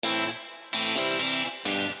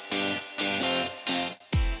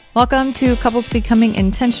Welcome to Couples Becoming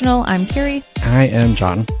Intentional. I'm Carrie. I am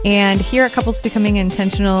John. And here at Couples Becoming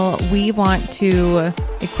Intentional, we want to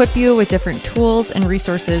equip you with different tools and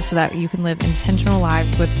resources so that you can live intentional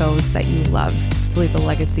lives with those that you love to leave a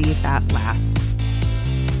legacy that lasts.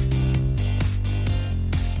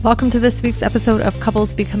 Welcome to this week's episode of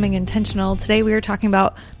Couples Becoming Intentional. Today we are talking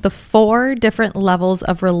about the 4 different levels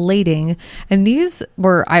of relating, and these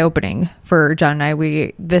were eye-opening for John and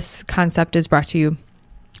I. This concept is brought to you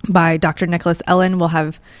by Dr. Nicholas Ellen. We'll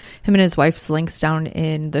have him and his wife's links down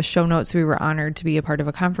in the show notes. We were honored to be a part of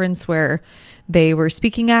a conference where they were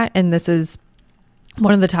speaking at, and this is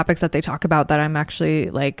one of the topics that they talk about that I'm actually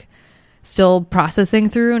still processing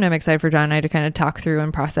through, and I'm excited for John and I to kind of talk through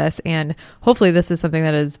and process. And hopefully this is something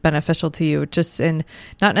that is beneficial to you, just in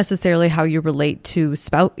not necessarily how you relate to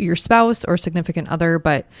your spouse or significant other,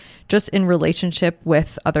 but just in relationship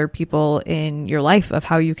with other people in your life, of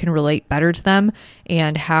how you can relate better to them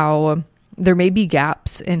and how there may be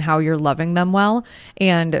gaps in how you're loving them well.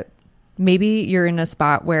 And maybe you're in a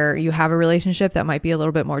spot where you have a relationship that might be a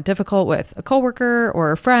little bit more difficult with a coworker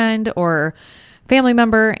or a friend or family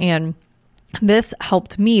member, and this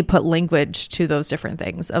helped me put language to those different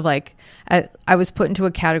things of I was put into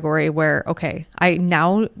a category where, okay,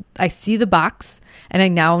 I see the box and I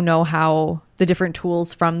now know how the different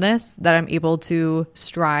tools from this that I'm able to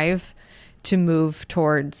strive to move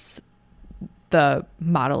towards the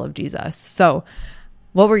model of Jesus. So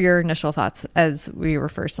what were your initial thoughts as we were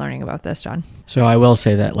first learning about this, John? So I will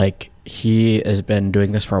say that he has been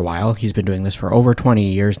doing this for a while. He's been doing this for over 20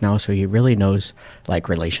 years now. So he really knows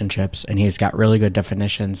relationships, and he's got really good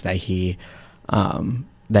definitions that he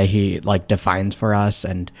defines for us.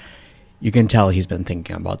 And you can tell he's been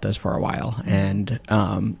thinking about this for a while. And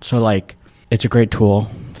so it's a great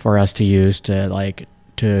tool for us to use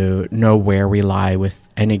to know where we lie with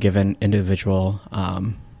any given individual.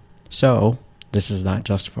 So this is not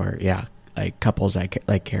just for, couples,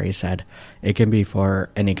 like Carrie said. It can be for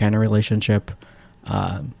any kind of relationship.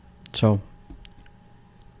 Then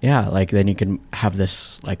you can have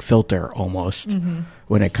this filter almost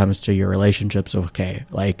when it comes to your relationships. Okay,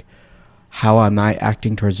 how am I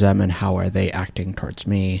acting towards them and how are they acting towards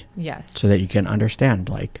me? Yes. So that you can understand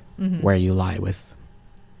where you lie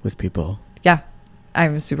with people. Yeah,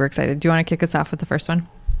 I'm super excited. Do you want to kick us off with the first one?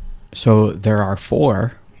 So there are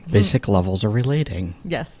 4 basic levels of relating.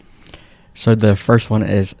 Yes. So the first one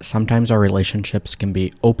is sometimes our relationships can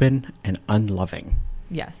be open and unloving.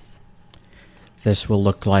 Yes. This will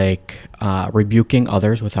look like rebuking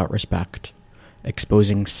others without respect,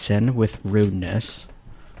 exposing sin with rudeness,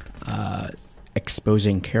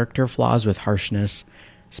 exposing character flaws with harshness,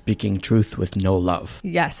 speaking truth with no love.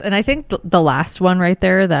 Yes. And I think the last one right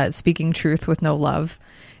there, that speaking truth with no love,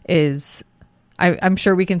 is I'm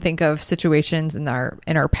sure we can think of situations in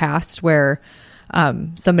our past where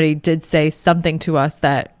somebody did say something to us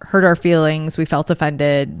that hurt our feelings. We felt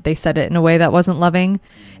offended. They said it in a way that wasn't loving.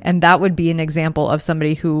 And that would be an example of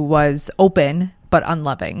somebody who was open but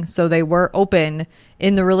unloving. So they were open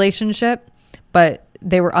in the relationship, but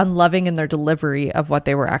they were unloving in their delivery of what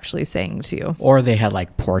they were actually saying to you. Or they had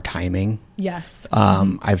poor timing. Yes.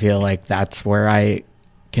 I feel like that's where I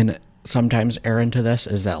can sometimes err into this,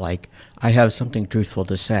 is that I have something truthful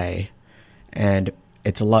to say, and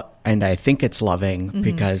it's and I think it's loving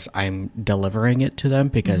because I'm delivering it to them,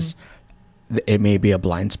 because it may be a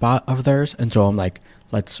blind spot of theirs, and so I'm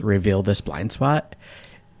let's reveal this blind spot.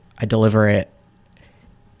 I deliver it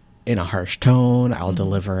in a harsh tone. I'll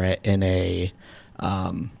deliver it in a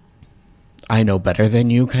I know better than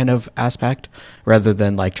you kind of aspect, rather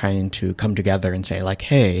than trying to come together and say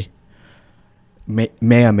hey,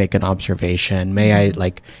 may I make an observation? May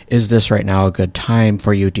I is this right now a good time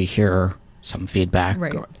for you to hear some feedback?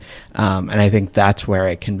 Right. And I think that's where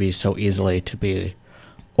it can be so easily to be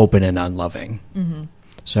open and unloving.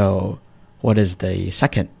 So what is the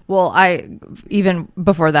second? Well, even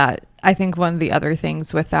before that, I think one of the other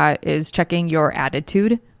things with that is checking your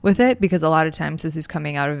attitude with it, because a lot of times this is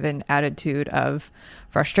coming out of an attitude of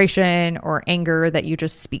frustration or anger, that you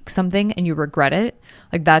just speak something and you regret it.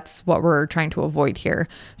 That's what we're trying to avoid here.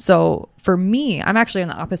 So for me, I'm actually on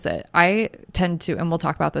the opposite. I tend to, and we'll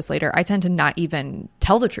talk about this later, I tend to not even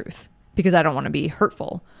tell the truth because I don't want to be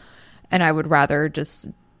hurtful. And I would rather just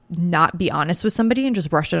not be honest with somebody and just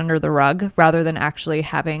brush it under the rug, rather than actually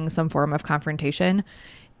having some form of confrontation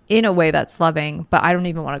in a way that's loving. But I don't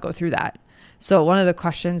even want to go through that. So one of the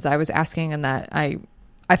questions I was asking, and that I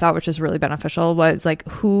thought, which is really beneficial, was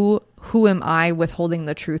who am I withholding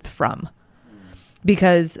the truth from?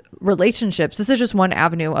 Because relationships, this is just one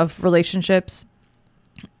avenue of relationships,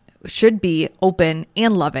 should be open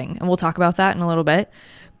and loving. And we'll talk about that in a little bit.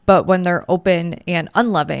 But when they're open and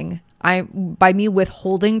unloving, by me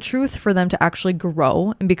withholding truth for them to actually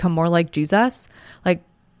grow and become more like Jesus, like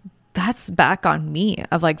that's back on me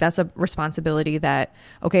of like, that's a responsibility that,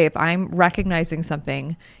 okay, if I'm recognizing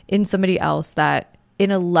something in somebody else that in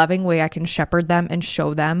a loving way, I can shepherd them and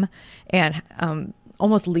show them and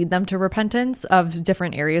almost lead them to repentance of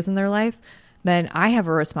different areas in their life, then I have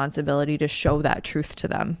a responsibility to show that truth to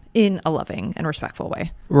them in a loving and respectful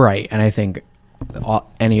way. Right. And I think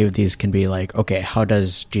any of these can be like, okay, how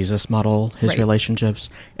does Jesus model his relationships?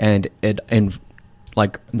 And in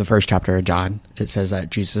like the first chapter of John, it says that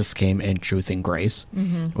Jesus came in truth and grace,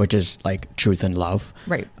 which is like truth and love.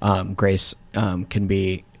 Right. Grace can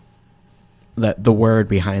be the word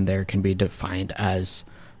behind there can be defined as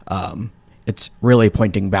it's really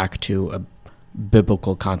pointing back to a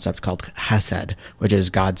biblical concept called chesed, which is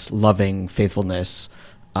God's loving faithfulness,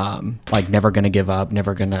 like never going to give up,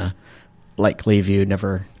 never going to like leave you,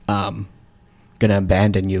 never going to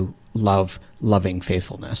abandon you, loving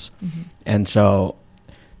faithfulness. And so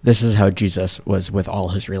this is how Jesus was with all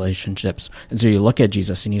his relationships. And so you look at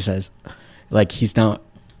Jesus and he says, like, he's not,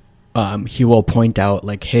 he will point out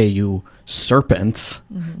like, hey, you serpents,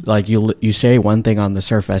 like you say one thing on the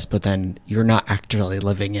surface, but then you're not actually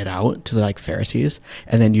living it out to the like Pharisees.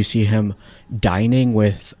 And then you see him dining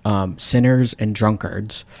with sinners and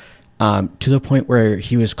drunkards, to the point where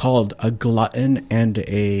he was called a glutton and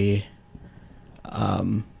a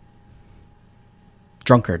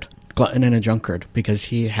drunkard, because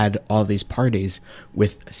he had all these parties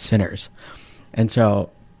with sinners. And so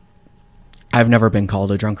I've never been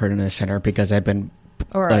called a drunkard and a sinner because I've been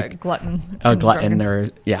like, a glutton or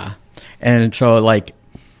and so like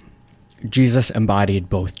Jesus embodied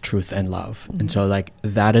both truth and love. And so like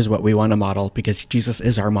that is what we want to model, because Jesus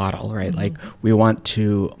is our model, right? Like we want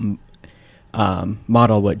to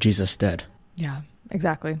model what Jesus did. Yeah,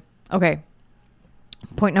 exactly. Okay.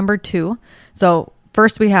 Point number 2. So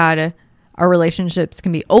first we had our relationships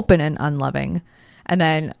can be open and unloving. And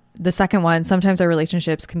then the second one, sometimes our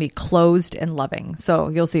relationships can be closed and loving. So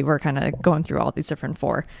you'll see we're kind of going through all these different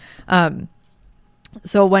 4.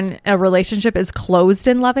 So when a relationship is closed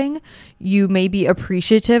and loving, you may be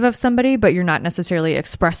appreciative of somebody, but you're not necessarily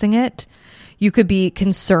expressing it. You could be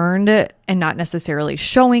concerned and not necessarily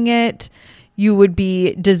showing it. You would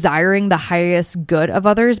be desiring the highest good of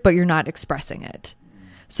others, but you're not expressing it.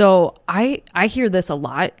 So I hear this a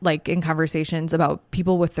lot, like in conversations about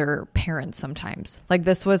people with their parents sometimes. Like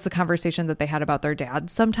this was the conversation that they had about their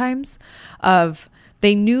dads sometimes, of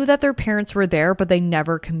they knew that their parents were there, but they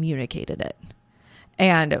never communicated it.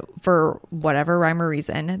 And for whatever rhyme or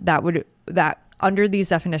reason, that under these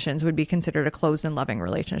definitions would be considered a closed and loving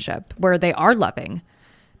relationship where they are loving.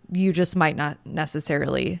 You just might not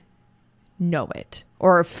necessarily know it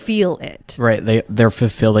or feel it. Right. They're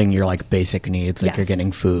fulfilling your like basic needs. Like you're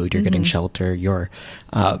getting food, you're getting shelter,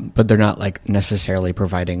 but they're not like necessarily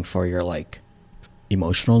providing for your like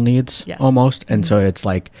emotional needs almost. And so it's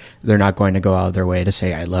like, they're not going to go out of their way to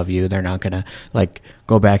say, I love you. They're not going to like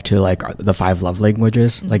go back to like the 5 love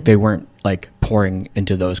languages. Like they weren't like pouring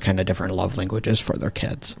into those kind of different love languages for their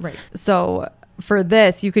kids. Right. So for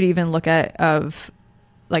this, you could even look at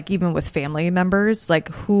like even with family members, like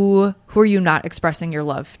who are you not expressing your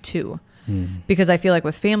love to? Because I feel like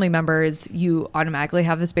with family members, you automatically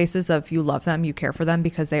have this basis of you love them, you care for them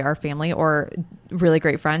because they are family or really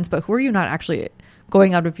great friends. But who are you not actually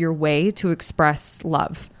going out of your way to express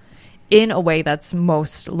love in a way that's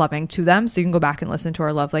most loving to them? So you can go back and listen to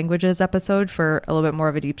our love languages episode for a little bit more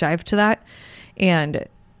of a deep dive to that. And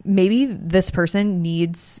maybe this person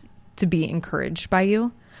needs to be encouraged by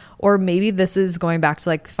you. Or maybe this is going back to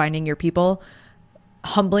like finding your people,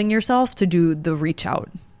 humbling yourself to do the reach out.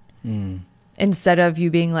 Instead of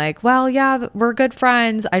you being like, well, yeah, we're good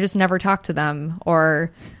friends, I just never talk to them.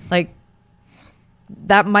 Or like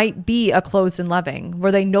that might be a closed and loving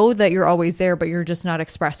where they know that you're always there, but you're just not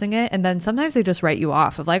expressing it. And then sometimes they just write you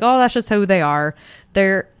off of like, oh, that's just who they are.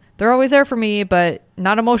 They're always there for me, but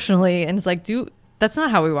not emotionally. And it's like, that's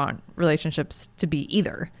not how we want relationships to be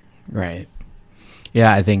either. Right.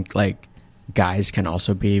 Yeah, I think like guys can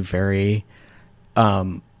also be very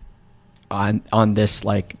on this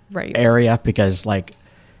like area, because like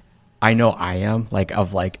I know I am like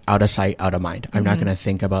of like out of sight, out of mind. I'm not going to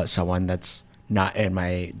think about someone that's not in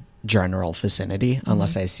my general vicinity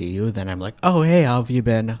unless I see you. Then I'm like, oh, hey, how have you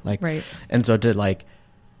been? Like, and so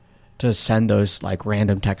to send those like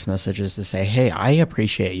random text messages to say, hey, I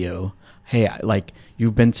appreciate you. Hey, like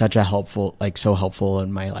you've been such a so helpful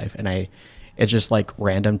in my life. And it's just like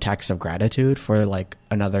random texts of gratitude for like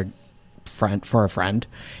for a friend.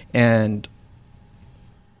 And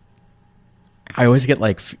I always get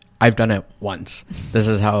like, I've done it once. This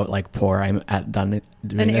is how like poor I'm at doing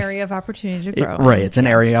An this. area of opportunity to grow. Right. It's an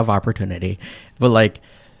area of opportunity. But like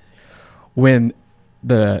when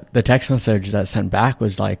the text message that sent back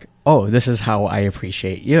was like, oh, this is how I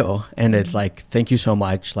appreciate you. And it's like, thank you so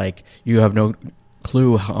much. Like you have no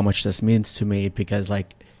clue how much this means to me, because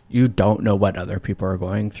like you don't know what other people are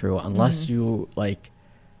going through unless you like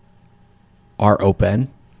are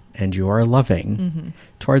open and you are loving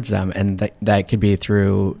towards them. And that could be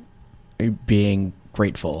through being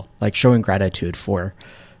grateful, like showing gratitude for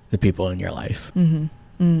the people in your life. I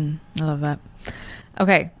love that.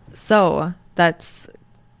 Okay, so that's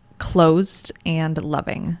closed and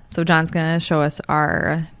loving. So John's going to show us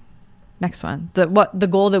our next one, the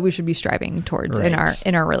goal that we should be striving towards in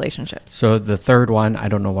our relationships. So the third one, I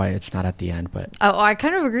don't know why it's not at the end, but I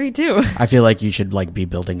kind of agree too. I feel like you should like be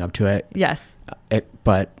building up to it. Yes.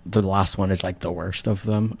 But the last one is like the worst of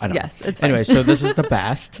them. I don't know. Yes, it's fine. Anyway, so this is the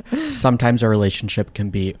best. Sometimes a relationship can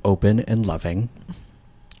be open and loving.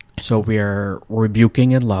 So we're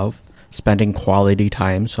rebuking in love, spending quality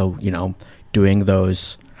time. So, doing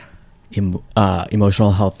those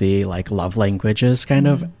emotional, healthy, like love languages kind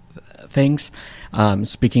of things.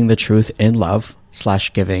 Speaking the truth in love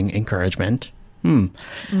 / giving encouragement.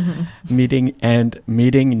 Meeting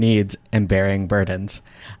needs and bearing burdens.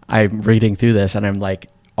 I'm reading through this and I'm like,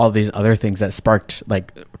 all these other things that sparked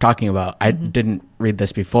like talking about, I didn't read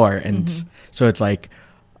this before. And so it's like,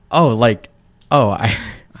 I'm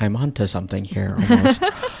onto something here almost.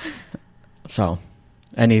 So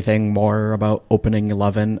anything more about opening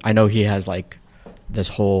 11? I know he has like this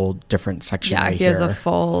whole different section. Yeah, right he has here. a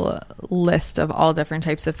full list of all different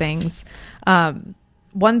types of things.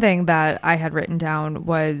 One thing that I had written down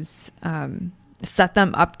was set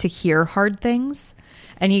them up to hear hard things.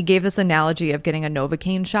 And he gave this analogy of getting a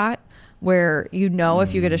Novocaine shot, where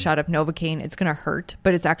if you get a shot of Novocaine, it's going to hurt,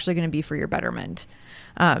 but it's actually going to be for your betterment.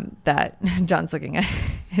 That John's looking at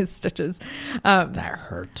his stitches. That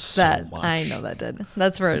hurts so much. I know that did.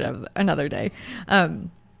 That's for another day.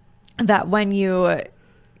 That when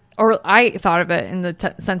I thought of it in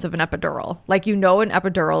the sense of an epidural. Like, an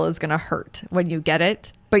epidural is going to hurt when you get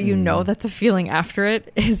it, but that the feeling after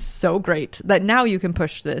it is so great that now you can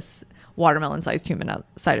push this watermelon-sized human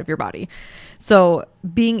outside of your body. So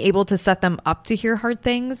being able to set them up to hear hard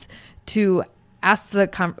things, to ask the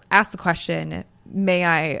question, may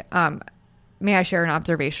I share an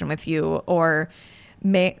observation with you, or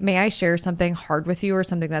may I share something hard with you, or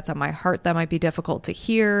something that's on my heart that might be difficult to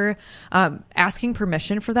hear. Asking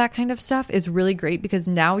permission for that kind of stuff is really great, because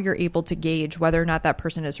now you're able to gauge whether or not that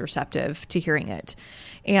person is receptive to hearing it.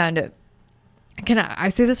 And I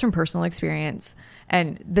say this from personal experience,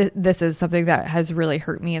 and this is something that has really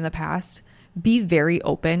hurt me in the past. Be very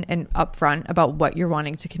open and upfront about what you're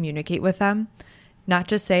wanting to communicate with them. Not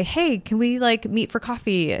just say, hey, can we like meet for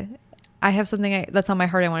coffee? I have something that's on my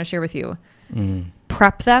heart I want to share with you.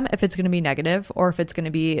 Prep them if it's going to be negative, or if it's going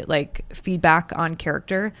to be like feedback on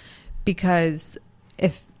character, because I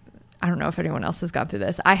don't know if anyone else has gone through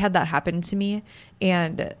this. I had that happen to me,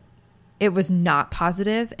 and it was not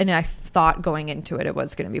positive, and I thought going into it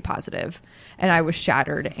was going to be positive, and I was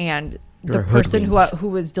shattered. And the person who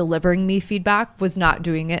was delivering me feedback was not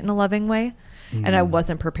doing it in a loving way, and I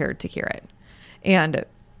wasn't prepared to hear it. And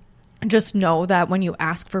just know that when you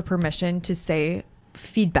ask for permission to say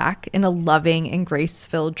feedback in a loving and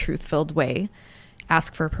grace-filled, truth-filled way,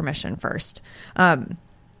 ask for permission first.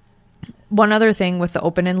 One other thing with the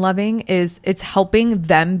open and loving is it's helping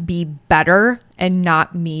them be better and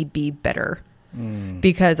not me be bitter.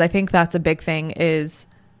 Because I think that's a big thing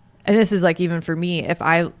and this is like, even for me, if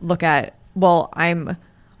I look at, I'm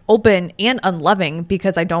open and unloving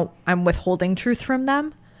because I'm withholding truth from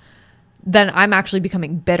them, then I'm actually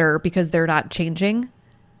becoming bitter because they're not changing.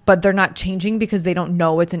 But they're not changing because they don't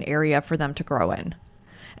know it's an area for them to grow in.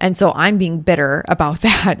 And so I'm being bitter about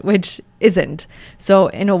that, which isn't. So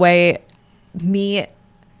in a way, me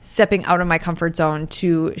stepping out of my comfort zone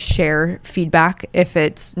to share feedback if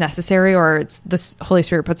it's necessary, or it's the Holy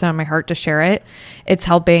Spirit puts it on my heart to share it, it's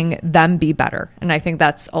helping them be better. And I think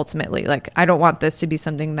that's ultimately, like, I don't want this to be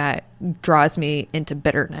something that draws me into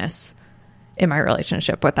bitterness in my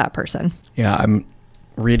relationship with that person. Yeah, I'm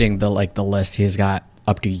reading the list he's got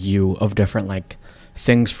up to you of different like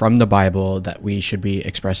things from the Bible that we should be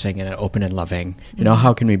expressing in an open and loving.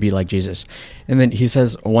 How can we be like Jesus? And then he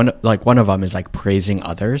says one of them is like praising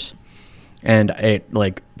others, and it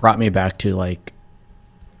like brought me back to like,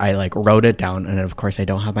 I like wrote it down, and of course I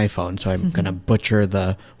don't have my phone, so I'm gonna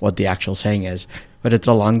butcher what the actual saying is, but it's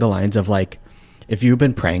along the lines of like, if you've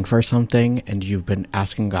been praying for something and you've been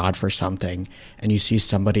asking God for something and you see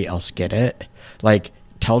somebody else get it, like,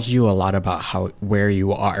 tells you a lot about where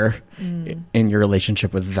you are in your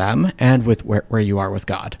relationship with them and with where you are with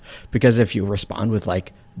God. Because if you respond with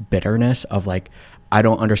like bitterness of like, I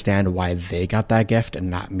don't understand why they got that gift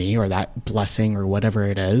and not me, or that blessing or whatever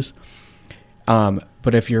it is.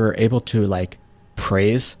 But if you're able to like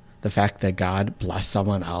praise the fact that God blessed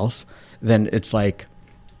someone else, then it's like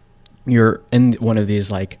you're in one of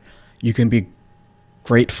these, like, you can be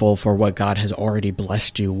grateful for what God has already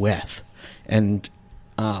blessed you with. And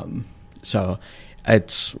so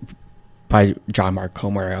it's by John Mark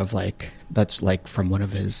Comer, of like, that's like from one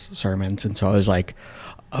of his sermons. And so I was like,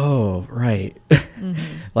 oh, right.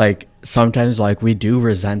 Like, sometimes like we do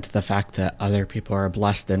resent the fact that other people are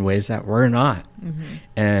blessed in ways that we're not.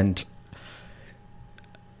 And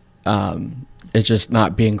it's just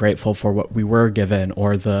not being grateful for what we were given,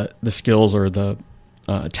 or the skills or the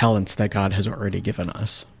talents that God has already given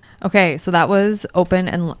us. Okay, so that was open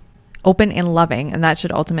and loving, and that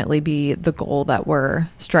should ultimately be the goal that we're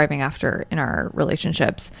striving after in our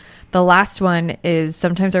relationships. The last one is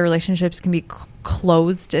sometimes our relationships can be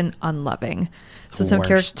closed and unloving. So some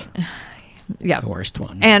character, yeah, the worst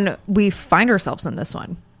one. And we find ourselves in this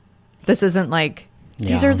one. This isn't like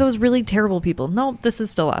these are those really terrible people. No, this is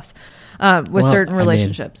still us with certain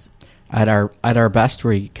relationships. I mean, at our best,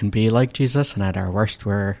 we can be like Jesus, and at our worst,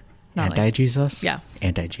 we're anti-Jesus.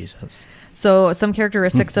 Anti-Jesus. So some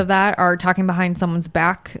characteristics of that are talking behind someone's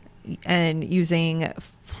back and using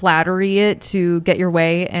flattery to get your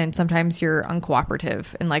way. And sometimes you're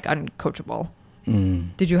uncooperative and like uncoachable.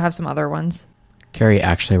 Did you have some other ones? Carrie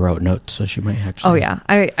actually wrote notes, so she might actually. Oh, yeah.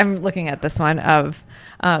 I'm looking at this one of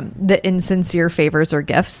the insincere favors or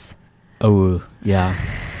gifts. Oh, yeah.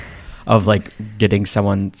 Of like getting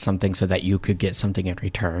someone something so that you could get something in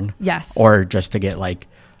return. Yes. Or just to get like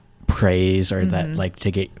praise, or that like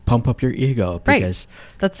to pump up your ego, because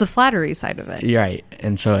that's the flattery side of it. Right.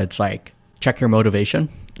 And so it's like, check your motivation.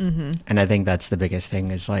 And I think that's the biggest thing,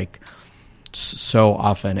 is like, so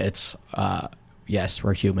often it's yes,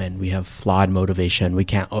 we're human, we have flawed motivation, we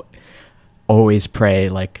can't always pray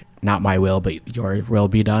like, not my will but your will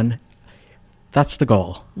be done. That's the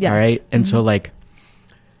goal. Yes. All right. And so like,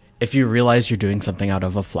 if you realize you're doing something out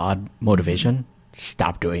of a flawed motivation,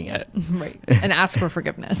 stop doing it. Right. And ask for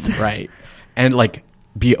forgiveness. Right. And like,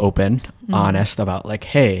 be open, honest about like,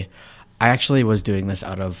 hey, I actually was doing this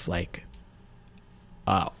out of like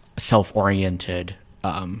self-oriented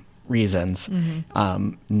reasons,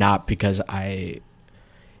 not because I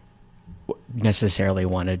necessarily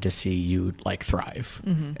wanted to see you like thrive.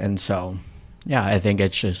 And so, yeah, I think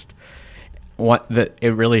it's just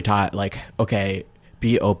it really taught like, okay,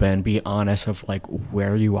 be open, be honest of like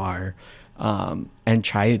where you are, and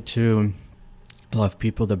try to love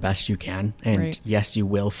people the best you can. And yes, you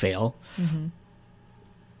will fail.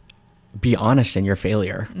 Be honest in your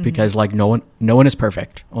failure, because like no one is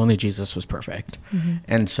perfect. Only Jesus was perfect.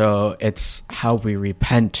 And so it's how we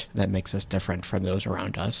repent that makes us different from those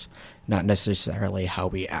around us, not necessarily how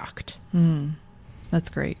we act. That's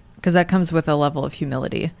great, because that comes with a level of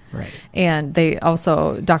humility. Right. And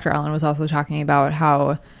Dr. Allen was also talking about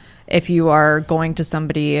how if you are going to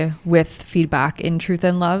somebody with feedback in truth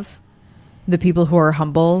and love, the people who are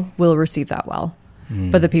humble will receive that well.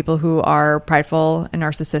 But the people who are prideful and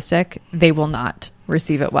narcissistic, they will not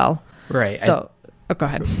receive it well. Right. So, go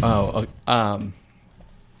ahead.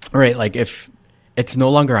 Right. Like, if it's no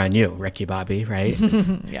longer on you, Ricky Bobby, right?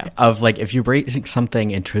 Yeah. Of like, if you bring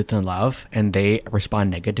something in truth and love and they respond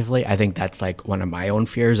negatively, I think that's like one of my own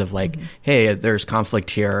fears of like, hey, there's conflict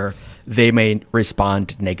here. They may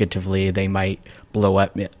respond negatively. They might blow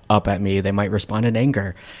up at me. They might respond in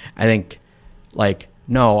anger. I think like,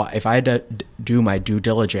 no, if I had to do my due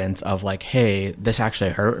diligence of like, hey, this actually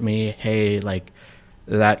hurt me. Hey, like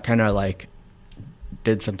that kind of like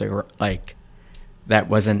did something like that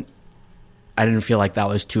wasn't, I didn't feel like that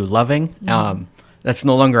was too loving. That's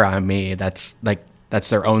no longer on me. That's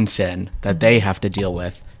their own sin that they have to deal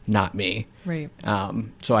with, not me. Right.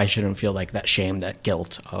 So I shouldn't feel like that shame, that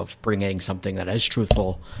guilt of bringing something that is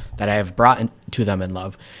truthful that I have brought to them in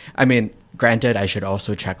love. I mean, granted, I should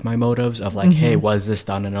also check my motives of like, hey, was this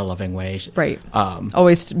done in a loving way? Right.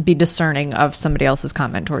 Always be discerning of somebody else's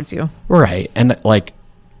comment towards you. Right. And like,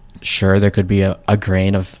 sure, there could be a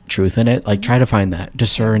grain of truth in it. Like, try to find that,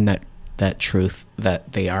 discern that truth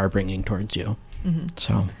that they are bringing towards you.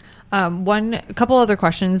 So a couple other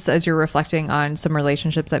questions as you're reflecting on some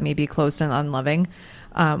relationships that may be closed and unloving.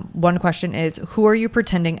 One question is, who are you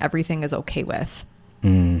pretending everything is okay with?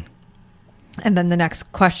 And then the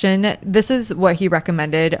next question, this is what he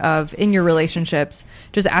recommended of in your relationships,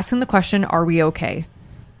 just asking the question, are we okay?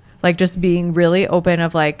 Like just being really open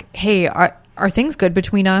of like, hey, are things good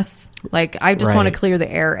between us? Like, I just want to clear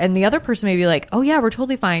the air. And the other person may be like, oh yeah, we're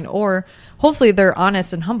totally fine. Or hopefully they're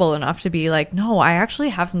honest and humble enough to be like, no, I actually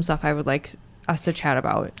have some stuff I would like us to chat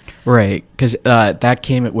about. Right. Because that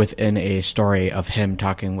came within a story of him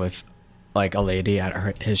talking with like a lady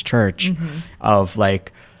at his church of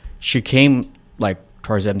like, she came like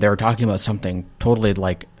towards him. They were talking about something totally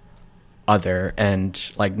like other and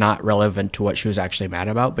like not relevant to what she was actually mad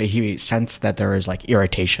about, but he sensed that there was like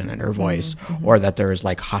irritation in her voice or that there was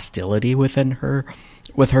like hostility within her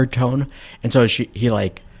with her tone. And so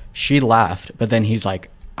she left, but then he's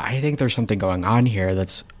like, I think there's something going on here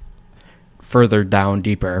that's further down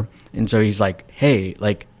deeper. And so he's like, hey,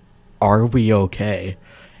 like, are we okay?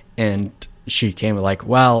 And she came like,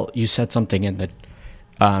 well, you said something in the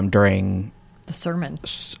during the sermon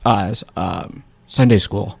Sunday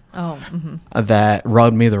school that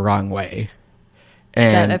rubbed me the wrong way,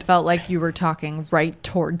 and that it felt like you were talking right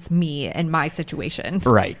towards me and my situation,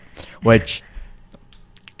 right? Which,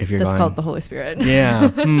 if you're that's called the Holy Spirit. Yeah.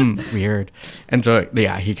 Weird. And so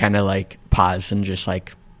yeah, he kind of like paused and just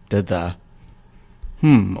like did the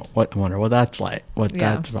what, I wonder what that's like, what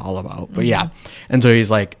that's all about. But yeah, and so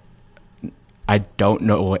he's like, I don't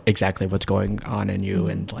know exactly what's going on in you,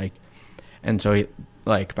 and so he,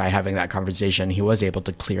 like, by having that conversation, he was able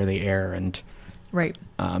to clear the air and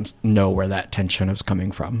know where that tension was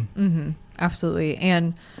coming from. Absolutely.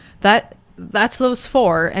 And that's those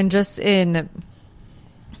four. And just in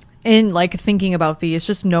like thinking about these,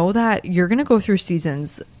 just know that you're going to go through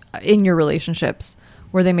seasons in your relationships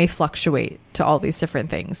where they may fluctuate to all these different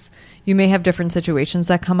things. You may have different situations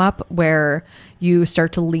that come up where you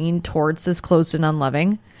start to lean towards this closed and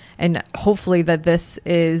unloving. And hopefully that this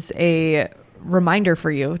is a reminder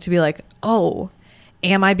for you to be like, oh,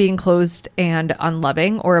 am I being closed and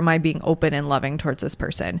unloving, or am I being open and loving towards this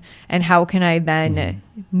person? And how can I then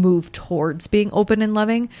move towards being open and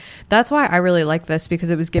loving? That's why I really like this, because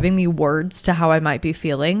it was giving me words to how I might be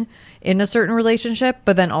feeling in a certain relationship,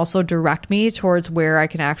 but then also direct me towards where I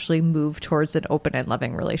can actually move towards an open and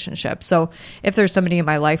loving relationship. So if there's somebody in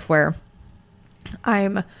my life where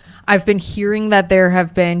I've been hearing that there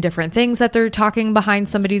have been different things that they're talking behind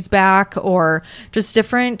somebody's back, or just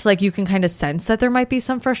different, like you can kind of sense that there might be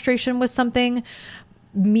some frustration with something.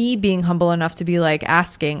 Me being humble enough to be like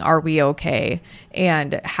asking, are we okay?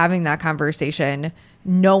 And having that conversation,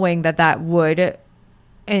 knowing that would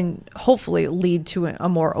and hopefully lead to a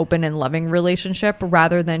more open and loving relationship,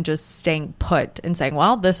 rather than just staying put and saying,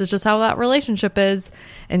 well, this is just how that relationship is,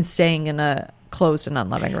 and staying in a closed and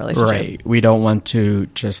unloving relationship. Right. We don't want to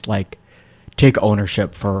just like take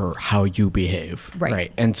ownership for how you behave.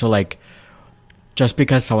 Right. And so like, just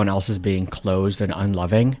because someone else is being closed and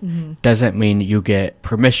unloving doesn't mean you get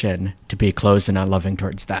permission to be closed and unloving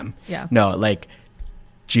towards them. Yeah. No, like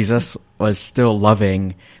Jesus was still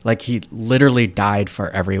loving. Like he literally died for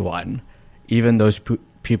everyone, even those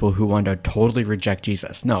people who want to totally reject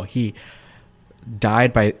Jesus. No, he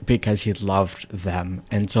died because he loved them.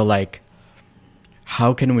 And so like,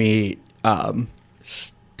 how can we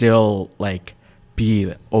still like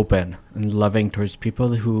be open and loving towards people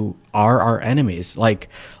who are our enemies? Like,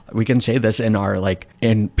 we can say this in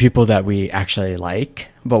people that we actually like,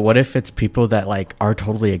 but what if it's people that like are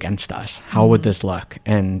totally against us? How would this look?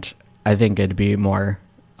 And I think it'd be more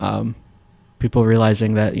people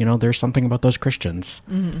realizing that, you know, there's something about those Christians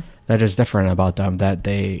that is different about them, that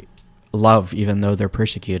they love even though they're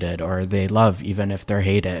persecuted, or they love even if they're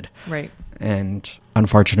hated. Right. And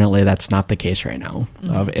unfortunately, that's not the case right now.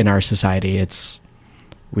 In our society,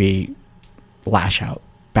 we lash out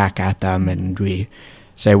back at them and we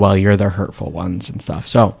say, well, you're the hurtful ones and stuff.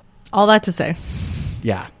 So all that to say,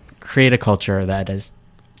 yeah, create a culture that is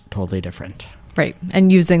totally different. Right.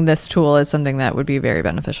 And using this tool is something that would be very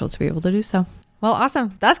beneficial to be able to do so. Well,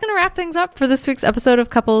 awesome. That's going to wrap things up for this week's episode of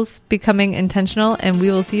Couples Becoming Intentional, and we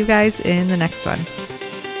will see you guys in the next one.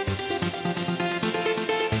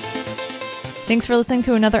 Thanks for listening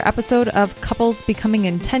to another episode of Couples Becoming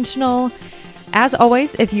Intentional. As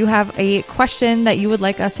always, if you have a question that you would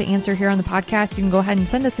like us to answer here on the podcast, you can go ahead and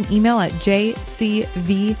send us an email at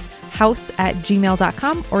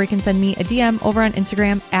jcvhouse@gmail.com, or you can send me a DM over on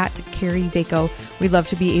Instagram at Carrie Vaco. We'd love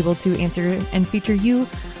to be able to answer and feature you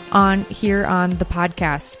on here on the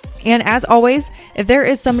podcast. And as always, if there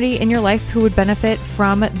is somebody in your life who would benefit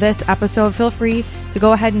from this episode, feel free to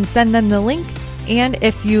go ahead and send them the link. And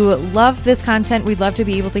if you love this content, we'd love to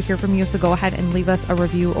be able to hear from you. So go ahead and leave us a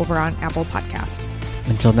review over on Apple Podcast.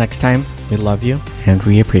 Until next time, we love you and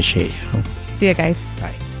we appreciate you. See you guys.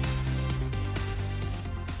 Bye.